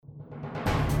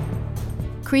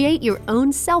Create your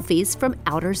own selfies from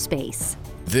outer space.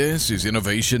 This is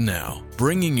Innovation Now,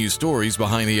 bringing you stories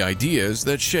behind the ideas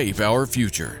that shape our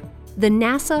future. The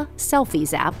NASA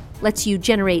Selfies app lets you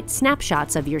generate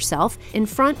snapshots of yourself in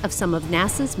front of some of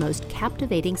NASA's most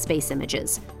captivating space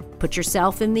images. Put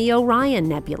yourself in the Orion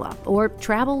Nebula or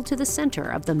travel to the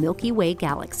center of the Milky Way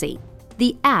galaxy.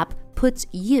 The app puts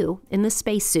you in the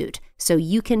spacesuit so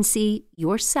you can see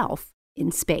yourself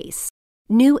in space.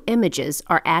 New images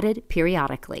are added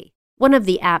periodically. One of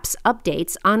the app's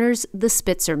updates honors the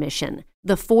Spitzer mission,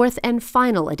 the fourth and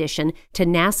final addition to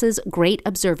NASA's Great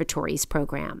Observatories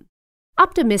program.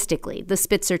 Optimistically, the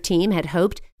Spitzer team had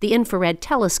hoped the infrared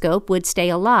telescope would stay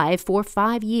alive for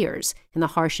 5 years in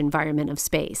the harsh environment of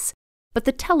space. But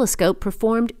the telescope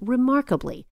performed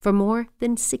remarkably for more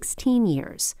than 16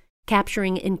 years,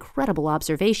 capturing incredible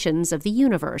observations of the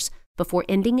universe before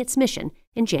ending its mission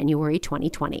in January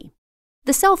 2020.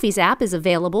 The Selfies app is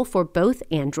available for both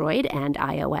Android and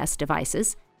iOS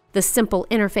devices. The simple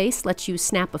interface lets you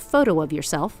snap a photo of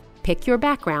yourself, pick your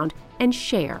background, and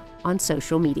share on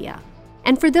social media.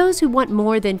 And for those who want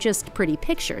more than just pretty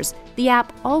pictures, the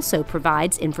app also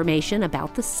provides information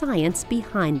about the science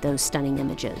behind those stunning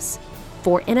images.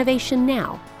 For Innovation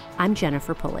Now, I'm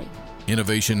Jennifer Pulley.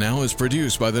 Innovation Now is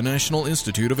produced by the National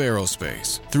Institute of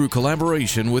Aerospace through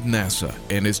collaboration with NASA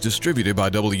and is distributed by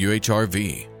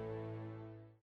WHRV.